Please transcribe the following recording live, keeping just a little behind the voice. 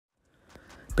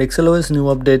pixelos new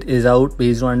update is out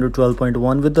based on Android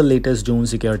 12.1 with the latest June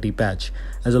security patch.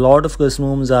 As a lot of custom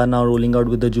homes are now rolling out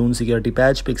with the June security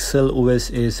patch,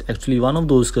 pixelos is actually one of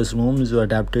those custom homes who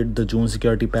adapted the June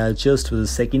security patch just for the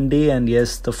second day. And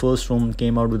yes, the first home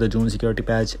came out with the June security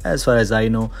patch, as far as I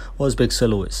know, was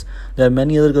pixelos. There are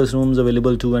many other custom homes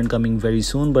available too and coming very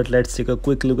soon, but let's take a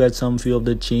quick look at some few of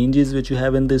the changes which you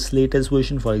have in this latest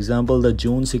version. For example, the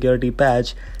June security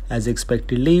patch, as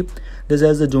expectedly, this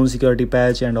has the June security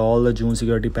patch and all the June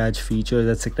security patch features,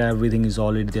 etc. Everything is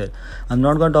already there. I'm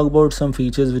not going to talk about some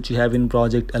features which you have in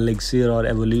Project Elixir or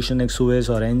Evolution XOS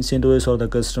or Ancient OS or the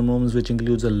custom homes, which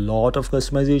includes a lot of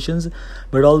customizations,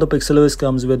 but all the pixelos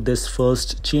comes with this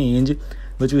first change,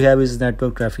 which we have is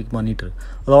network traffic monitor.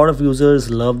 A lot of users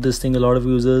love this thing, a lot of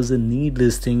users need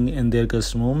this thing in their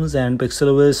custom homes, and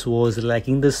pixelos was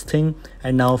lacking this thing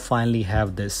and now finally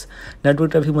have this.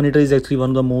 Network traffic monitor is actually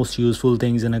one of the most useful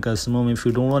things in a custom home. If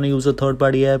you don't want to use a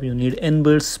third-party app, you need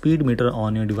inbuilt speed meter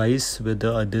on your device with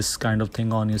this kind of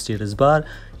thing on your status bar,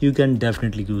 you can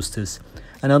definitely use this.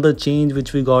 Another change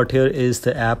which we got here is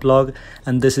the app log,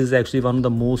 and this is actually one of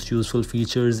the most useful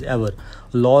features ever.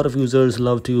 A lot of users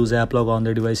love to use app log on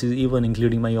their devices, even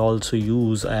including I also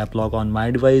use app log on my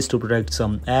device to protect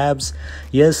some apps.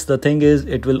 Yes, the thing is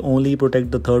it will only protect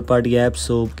the third-party apps,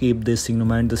 so keep this in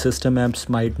mind. The system apps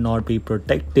might not be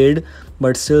protected,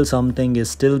 but still something is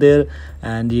still there,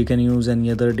 and you can use any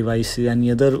other device,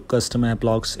 any other custom app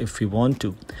logs if you want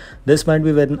to. This might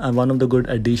be one of the good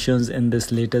additions in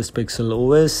this latest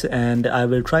pixelos, and I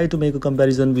will try to make a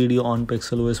comparison video on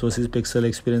pixelos versus Pixel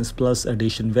Experience Plus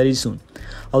edition very soon.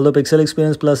 Although Pixel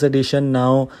Experience Plus edition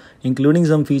now including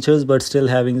some features but still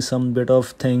having some bit of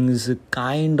things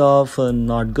kind of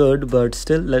not good, but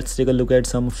still let's take a look at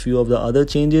some few of the other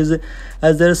changes,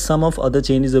 as there's some of other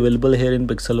changes available here in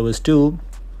pixelos 2,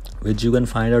 which you can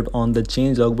find out on the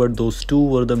changelog, but those two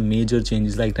were the major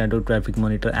changes, like network traffic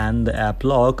monitor and the app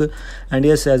lock. And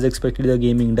yes, as expected, the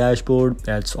gaming dashboard,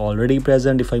 that's already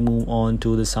present. If I move on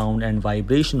to the sound and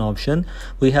vibration option,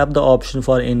 we have the option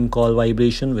for in-call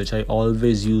vibration, which I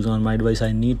always use on my device.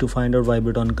 I need to find out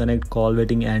vibrate on connect, call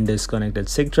waiting and disconnect,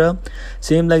 etc.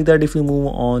 Same like that, if you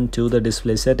move on to the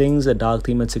display settings, the dark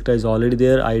theme, etc. is already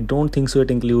there. I don't think so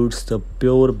it includes the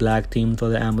pure black theme for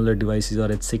the AMOLED devices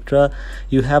or etc.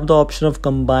 You have the option of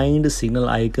combined signal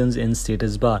icons in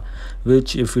status bar,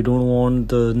 which if you don't want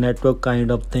the network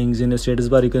kind of things in your status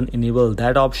bar, you can enable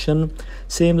that option.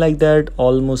 Same like that,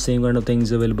 almost same kind of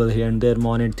things available here and there.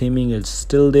 Monet theming is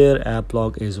still there, app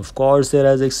lock is of course there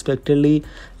as expectedly,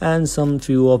 and some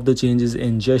few of the changes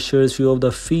in gestures, few of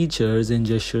the features in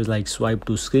gestures like swipe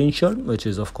to screenshot, which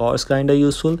is of course kinda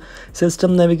useful.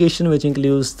 System navigation, which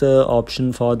includes the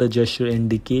option for the gesture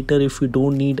indicator if you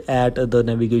don't need at the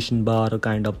navigation bar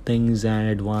kind of things, and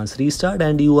advanced restart,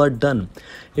 and you are done.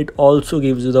 It also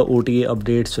gives you the OTA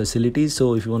updates facility,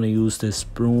 so if you want to use this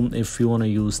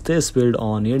build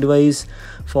on your device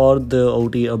for the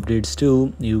OTA updates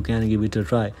too, you can give it a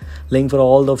try. Link for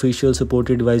all the official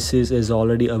supported devices is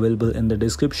already available in the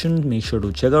description, make sure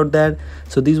to check out that.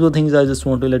 So these were things I just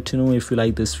want to let you know. If you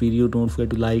like this video, don't forget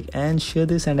to like and share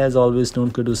this, and as always, don't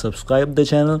forget to subscribe the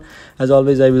channel. As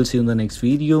always, I will see you in the next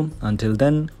video. Until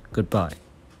then, goodbye.